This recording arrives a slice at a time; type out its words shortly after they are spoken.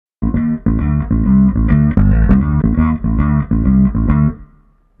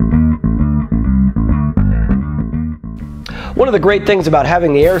One of the great things about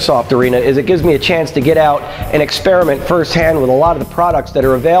having the Airsoft Arena is it gives me a chance to get out and experiment firsthand with a lot of the products that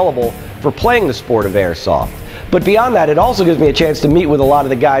are available for playing the sport of Airsoft. But beyond that, it also gives me a chance to meet with a lot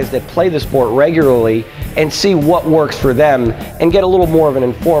of the guys that play the sport regularly and see what works for them and get a little more of an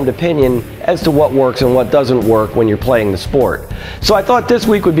informed opinion as to what works and what doesn't work when you're playing the sport. So I thought this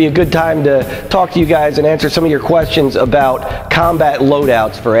week would be a good time to talk to you guys and answer some of your questions about combat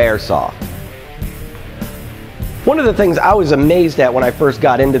loadouts for Airsoft. One of the things I was amazed at when I first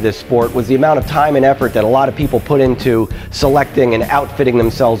got into this sport was the amount of time and effort that a lot of people put into selecting and outfitting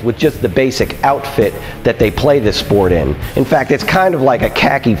themselves with just the basic outfit that they play this sport in. In fact, it's kind of like a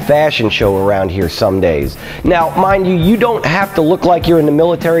khaki fashion show around here some days. Now, mind you, you don't have to look like you're in the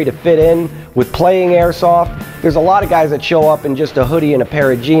military to fit in with playing Airsoft. There's a lot of guys that show up in just a hoodie and a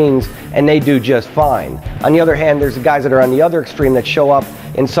pair of jeans and they do just fine. On the other hand, there's the guys that are on the other extreme that show up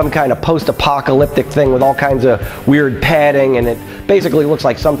in some kind of post-apocalyptic thing with all kinds of weird padding, and it basically looks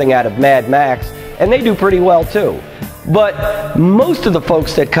like something out of Mad Max, and they do pretty well too. But most of the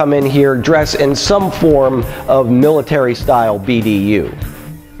folks that come in here dress in some form of military-style BDU.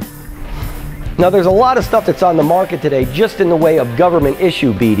 Now, there's a lot of stuff that's on the market today just in the way of government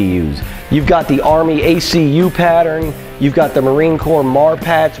issue BDUs. You've got the Army ACU pattern, you've got the Marine Corps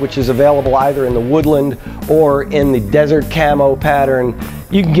MARPATS, which is available either in the woodland or in the desert camo pattern.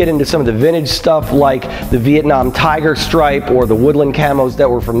 You can get into some of the vintage stuff like the Vietnam Tiger Stripe or the woodland camos that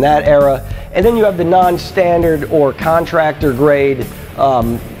were from that era. And then you have the non-standard or contractor grade,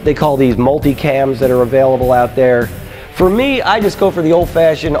 they call these multi-cams that are available out there. For me, I just go for the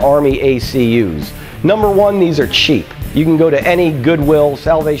old-fashioned Army ACUs. Number one, these are cheap. You can go to any Goodwill,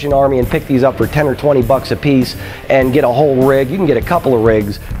 Salvation Army and pick these up for 10 or 20 bucks a piece and get a whole rig. You can get a couple of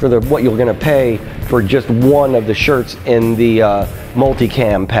rigs for what you're gonna pay for just one of the shirts in the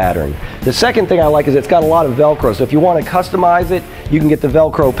multicam pattern. The second thing I like is it's got a lot of Velcro, so if you want to customize it, you can get the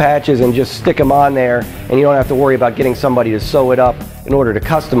Velcro patches and just stick them on there, and you don't have to worry about getting somebody to sew it up in order to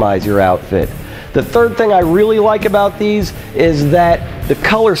customize your outfit. The third thing I really like about these is that the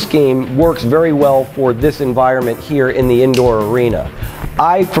color scheme works very well for this environment here in the indoor arena.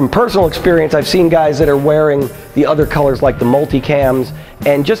 From personal experience, I've seen guys that are wearing the other colors like the multicams,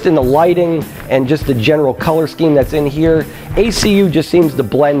 and just in the lighting and just the general color scheme that's in here, ACU just seems to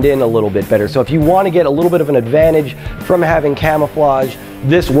blend in a little bit better. So if you want to get a little bit of an advantage from having camouflage,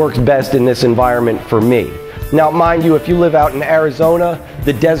 this works best in this environment for me. Now, mind you, if you live out in Arizona,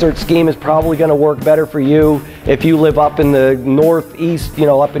 the desert scheme is probably going to work better for you. If you live up in the northeast,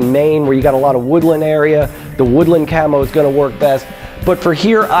 up in Maine where you got a lot of woodland area, the woodland camo is going to work best. But for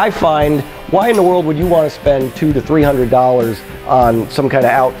here, I find, why in the world would you want to spend $200 to $300 on some kind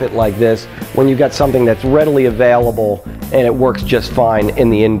of outfit like this when you've got something that's readily available and it works just fine in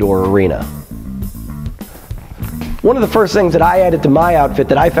the indoor arena? One of the first things that I added to my outfit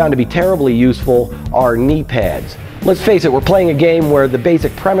that I found to be terribly useful are knee pads. Let's face it, we're playing a game where the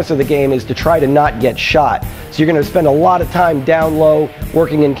basic premise of the game is to try to not get shot. So you're going to spend a lot of time down low,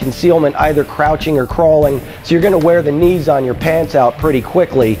 working in concealment, either crouching or crawling. So you're going to wear the knees on your pants out pretty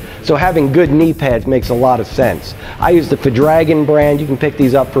quickly. So having good knee pads makes a lot of sense. I use the Trivane brand. You can pick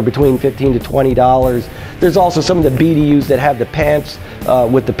these up for between $15 to $20. There's also some of the BDUs that have the pants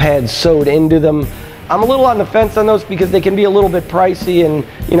with the pads sewed into them. I'm a little on the fence on those because they can be a little bit pricey, and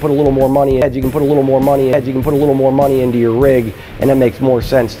put a little more money in, you can put a little more money in, you can put a little more money into your rig, and that makes more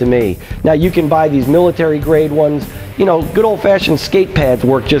sense to me. Now you can buy these military grade ones. Good old-fashioned skate pads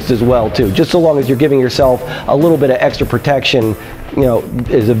work just as well too. Just so long as you're giving yourself a little bit of extra protection,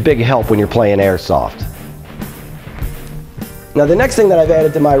 is a big help when you're playing Airsoft. Now the next thing that I've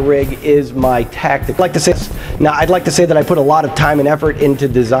added to my rig is my tactic. I'd like to say that I put a lot of time and effort into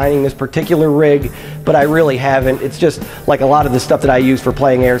designing this particular rig, but I really haven't. It's just like a lot of the stuff that I use for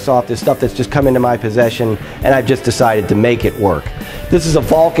playing Airsoft is stuff that's just come into my possession, and I've just decided to make it work. This is a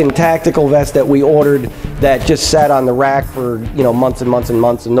Vulcan tactical vest that we ordered that just sat on the rack for months and months and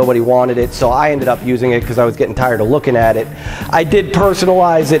months, and nobody wanted it, so I ended up using it because I was getting tired of looking at it. I did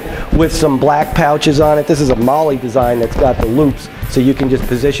personalize it with some black pouches on it. This is a Molly design that's got the loops, so you can just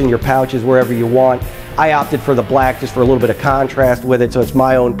position your pouches wherever you want. I opted for the black just for a little bit of contrast with it, so it's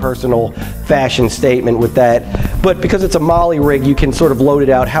my own personal fashion statement with that. But because it's a Molly rig, you can sort of load it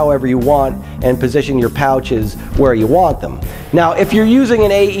out however you want and position your pouches where you want them. Now, if you're using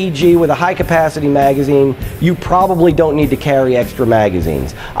an AEG with a high capacity magazine, you probably don't need to carry extra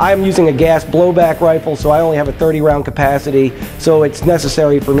magazines. I'm using a gas blowback rifle, so I only have a 30 round capacity, so it's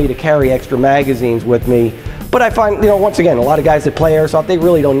necessary for me to carry extra magazines with me. But I find, once again, a lot of guys that play Airsoft, they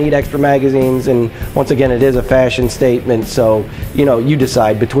really don't need extra magazines, and once again, it is a fashion statement, so, you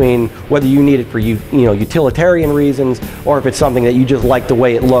decide between whether you you need it for utilitarian reasons, or if it's something that you just like the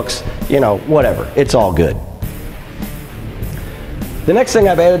way it looks, whatever. It's all good. The next thing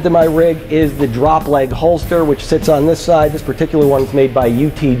I've added to my rig is the drop leg holster, which sits on this side. This particular one's made by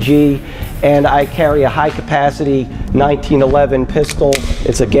UTG, and I carry a high capacity 1911 pistol.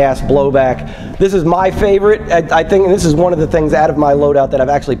 It's a gas blowback. This is my favorite. I think this is one of the things out of my loadout that I've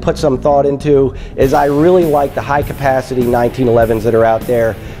actually put some thought into, is I really like the high capacity 1911s that are out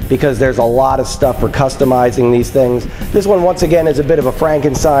there, because there's a lot of stuff for customizing these things. This one, once again, is a bit of a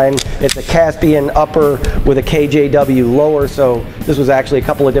Frankenstein. It's a Caspian upper with a KJW lower, so this was actually a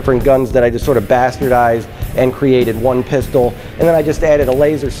couple of different guns that I just sort of bastardized and created one pistol. And then I just added a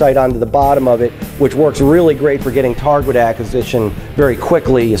laser sight onto the bottom of it, which works really great for getting target acquisition very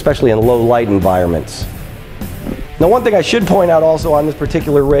quickly, especially in low light environments. Now, one thing I should point out also on this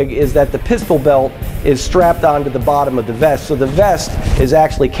particular rig is that the pistol belt is strapped onto the bottom of the vest. So the vest is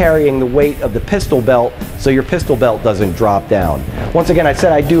actually carrying the weight of the pistol belt, so your pistol belt doesn't drop down. Once again, I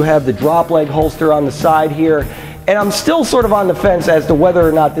said I do have the drop leg holster on the side here, and I'm still sort of on the fence as to whether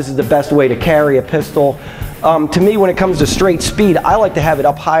or not this is the best way to carry a pistol. To me, when it comes to straight speed, I like to have it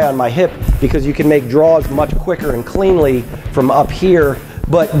up high on my hip, because you can make draws much quicker and cleanly from up here.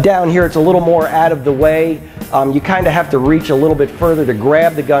 But down here, it's a little more out of the way. You kind of have to reach a little bit further to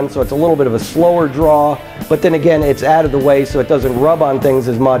grab the gun, so it's a little bit of a slower draw. But then again, it's out of the way, so it doesn't rub on things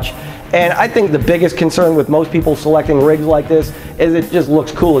as much. And I think the biggest concern with most people selecting rigs like this is it just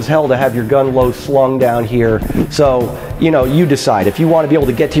looks cool as hell to have your gun low slung down here. So, you decide. If you want to be able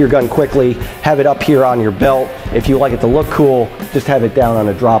to get to your gun quickly, have it up here on your belt. If you like it to look cool, just have it down on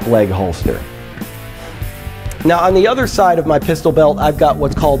a drop leg holster. Now, on the other side of my pistol belt, I've got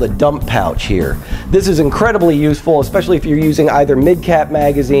what's called a dump pouch here. This is incredibly useful, especially if you're using either mid-cap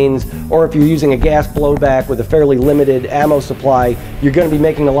magazines, or if you're using a gas blowback with a fairly limited ammo supply. You're going to be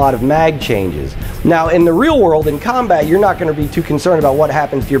making a lot of mag changes. Now, in the real world, in combat, you're not going to be too concerned about what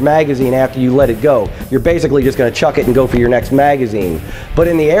happens to your magazine after you let it go. You're basically just going to chuck it and go for your next magazine. But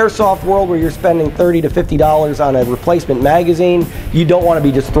in the airsoft world, where you're spending $30 to $50 on a replacement magazine, you don't want to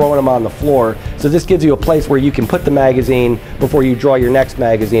be just throwing them on the floor. So this gives you a place where you can put the magazine before you draw your next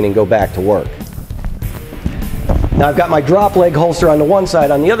magazine and go back to work. Now, I've got my drop leg holster on the one side.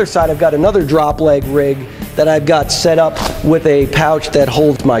 On the other side, I've got another drop leg rig that I've got set up with a pouch that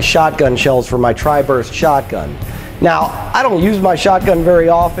holds my shotgun shells for my tri-burst shotgun. Now, I don't use my shotgun very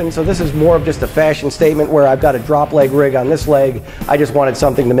often, so this is more of just a fashion statement where I've got a drop leg rig on this leg. I just wanted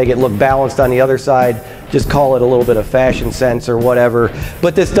something to make it look balanced on the other side. Just call it a little bit of fashion sense or whatever.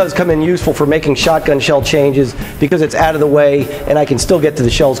 But this does come in useful for making shotgun shell changes, because it's out of the way and I can still get to the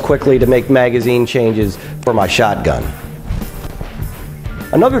shells quickly to make magazine changes for my shotgun.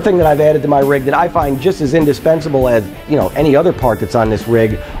 Another thing that I've added to my rig that I find just as indispensable as any other part that's on this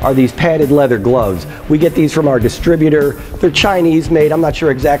rig are these padded leather gloves. We get these from our distributor. They're Chinese made. I'm not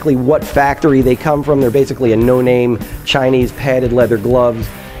sure exactly what factory they come from. They're basically a no-name Chinese padded leather gloves,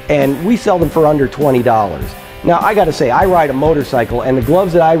 and we sell them for under $20. Now, I gotta say, I ride a motorcycle, and the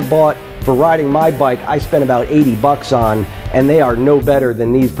gloves that I bought for riding my bike, I spent about 80 bucks on, and they are no better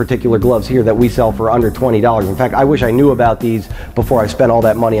than these particular gloves here that we sell for under $20. In fact, I wish I knew about these before I spent all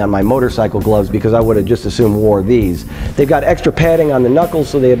that money on my motorcycle gloves, because I would have just assumed wore these. They've got extra padding on the knuckles,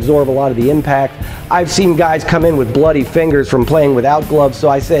 so they absorb a lot of the impact. I've seen guys come in with bloody fingers from playing without gloves, so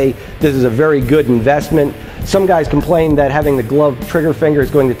I say this is a very good investment. Some guys complain that having the glove trigger finger is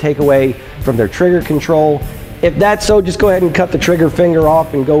going to take away from their trigger control. If that's so, just go ahead and cut the trigger finger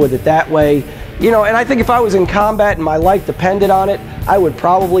off and go with it that way. And I think if I was in combat and my life depended on it, I would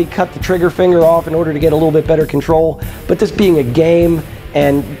probably cut the trigger finger off in order to get a little bit better control. But this being a game,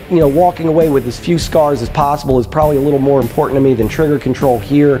 and walking away with as few scars as possible is probably a little more important to me than trigger control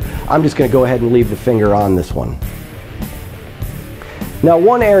here. I'm just going to go ahead and leave the finger on this one. Now,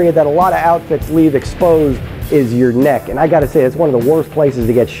 one area that a lot of outfits leave exposed is your neck, and I gotta say, it's one of the worst places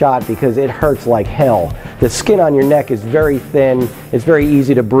to get shot because it hurts like hell. The skin on your neck is very thin. It's very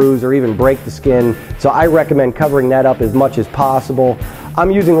easy to bruise or even break the skin, so I recommend covering that up as much as possible.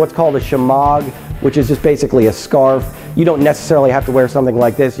 I'm using what's called a shamag, which is just basically a scarf. You don't necessarily have to wear something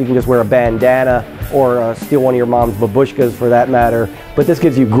like this. You can just wear a bandana or steal one of your mom's babushkas for that matter. But this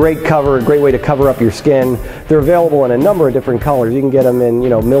gives you great cover, a great way to cover up your skin. They're available in a number of different colors. You can get them in,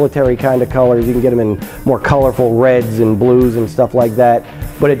 military kind of colors. You can get them in more colorful reds and blues and stuff like that.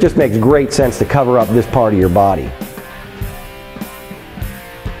 But it just makes great sense to cover up this part of your body.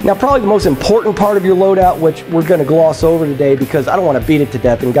 Now, probably the most important part of your loadout, which we're going to gloss over today because I don't want to beat it to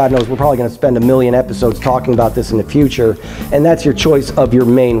death, and God knows we're probably going to spend 1 million episodes talking about this in the future, and that's your choice of your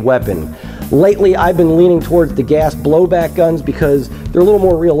main weapon. Lately, I've been leaning towards the gas blowback guns because they're a little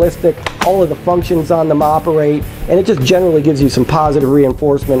more realistic. All of the functions on them operate, and it just generally gives you some positive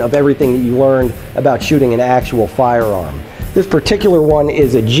reinforcement of everything that you learned about shooting an actual firearm. This particular one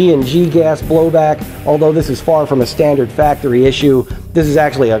is a G&G gas blowback, although this is far from a standard factory issue. This is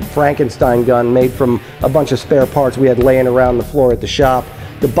actually a Frankenstein gun made from a bunch of spare parts we had laying around the floor at the shop.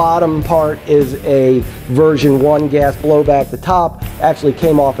 The bottom part is a version 1 gas blowback. The top actually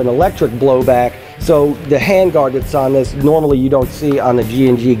came off an electric blowback, so the handguard that's on this normally you don't see on the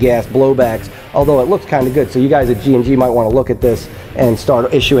G&G gas blowbacks, although it looks kind of good. So you guys at G&G might want to look at this and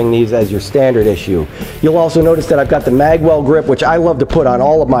start issuing these as your standard issue. You'll also notice that I've got the magwell grip, which I love to put on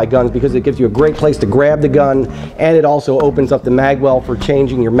all of my guns because it gives you a great place to grab the gun, and it also opens up the magwell for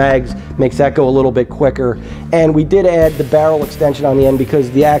changing your mags, makes that go a little bit quicker. And we did add the barrel extension on the end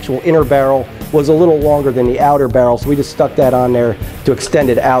because the actual inner barrel was a little longer than the outer barrel, so we just stuck that on there to extend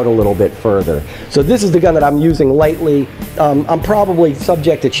it out a little bit further. So this is the gun that I'm using lately. I'm probably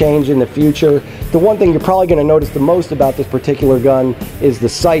subject to change in the future. The one thing you're probably going to notice the most about this particular gun is the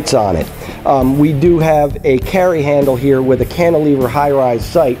sights on it. We do have a carry handle here with a cantilever high-rise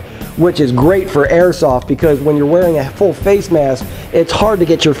sight, which is great for airsoft because when you're wearing a full face mask, it's hard to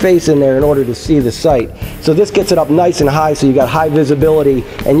get your face in there in order to see the sight. So this gets it up nice and high, so you got high visibility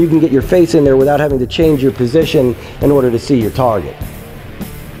and you can get your face in there without having to change your position in order to see your target.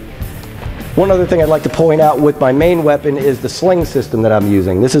 One other thing I'd like to point out with my main weapon is the sling system that I'm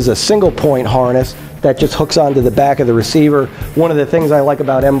using. This is a single point harness that just hooks onto the back of the receiver. One of the things I like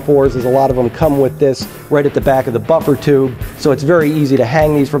about M4s is a lot of them come with this right at the back of the buffer tube, so it's very easy to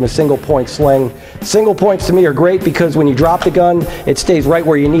hang these from a single point sling. Single points to me are great because when you drop the gun, it stays right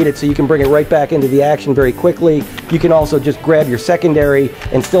where you need it, so you can bring it right back into the action very quickly. You can also just grab your secondary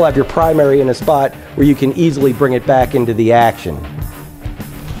and still have your primary in a spot where you can easily bring it back into the action.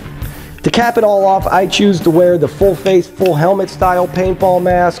 To cap it all off, I choose to wear the full face, full helmet style paintball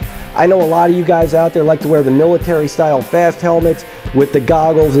mask. I know a lot of you guys out there like to wear the military style fast helmets with the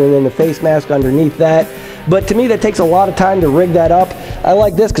goggles and then the face mask underneath that. But to me, that takes a lot of time to rig that up. I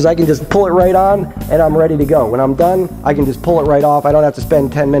like this because I can just pull it right on and I'm ready to go. When I'm done, I can just pull it right off. I don't have to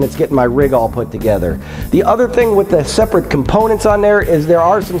spend 10 minutes getting my rig all put together. The other thing with the separate components on there is there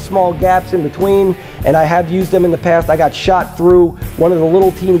are some small gaps in between, and I have used them in the past. I got shot through one of the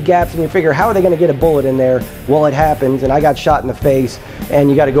little teeny gaps and you figure, how are they going to get a bullet in there? Well, it happens, and I got shot in the face,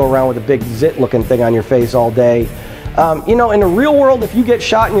 and you got to go around with a big zit looking thing on your face all day. You know, in the real world, if you get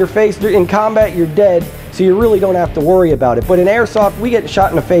shot in your face in combat, you're dead, so you really don't have to worry about it. But in airsoft, we get shot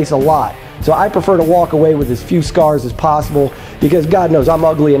in the face a lot. So I prefer to walk away with as few scars as possible because God knows I'm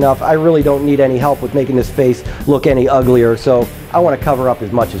ugly enough. I really don't need any help with making this face look any uglier, so I want to cover up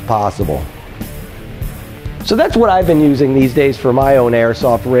as much as possible. So that's what I've been using these days for my own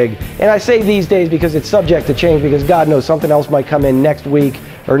airsoft rig. And I say these days because it's subject to change, because God knows something else might come in next week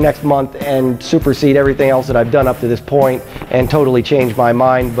or next month and supersede everything else that I've done up to this point and totally change my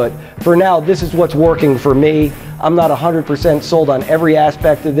mind. But for now, this is what's working for me. I'm not 100% sold on every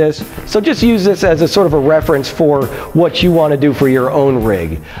aspect of this, so just use this as a sort of a reference for what you want to do for your own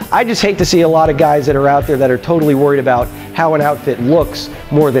rig. I just hate to see a lot of guys that are out there that are totally worried about how an outfit looks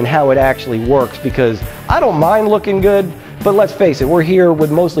more than how it actually works, because I don't mind looking good, but let's face it, we're here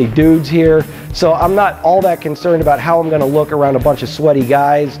with mostly dudes here, so I'm not all that concerned about how I'm going to look around a bunch of sweaty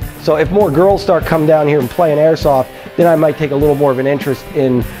guys. So if more girls start coming down here and playing airsoft, then I might take a little more of an interest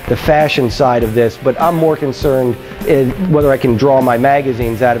in the fashion side of this, but I'm more concerned in whether I can draw my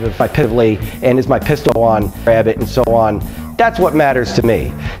magazines out of it if I pivotly, and is my pistol on, grab it, and so on. That's what matters to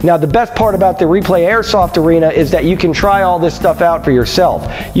me. Now, the best part about the Replay Airsoft Arena is that you can try all this stuff out for yourself.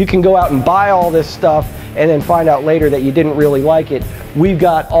 You can go out and buy all this stuff and then find out later that you didn't really like it. We've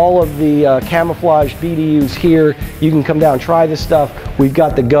got all of the camouflage BDUs here. You can come down and try this stuff. We've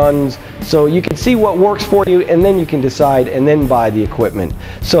got the guns, so you can see what works for you, and then you can decide and then buy the equipment.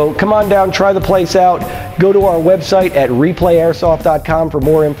 So come on down, try the place out. Go to our website at replayairsoft.com for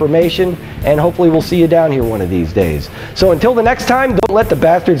more information, and hopefully we'll see you down here one of these days. So until the next time, don't let the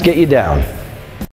bastards get you down.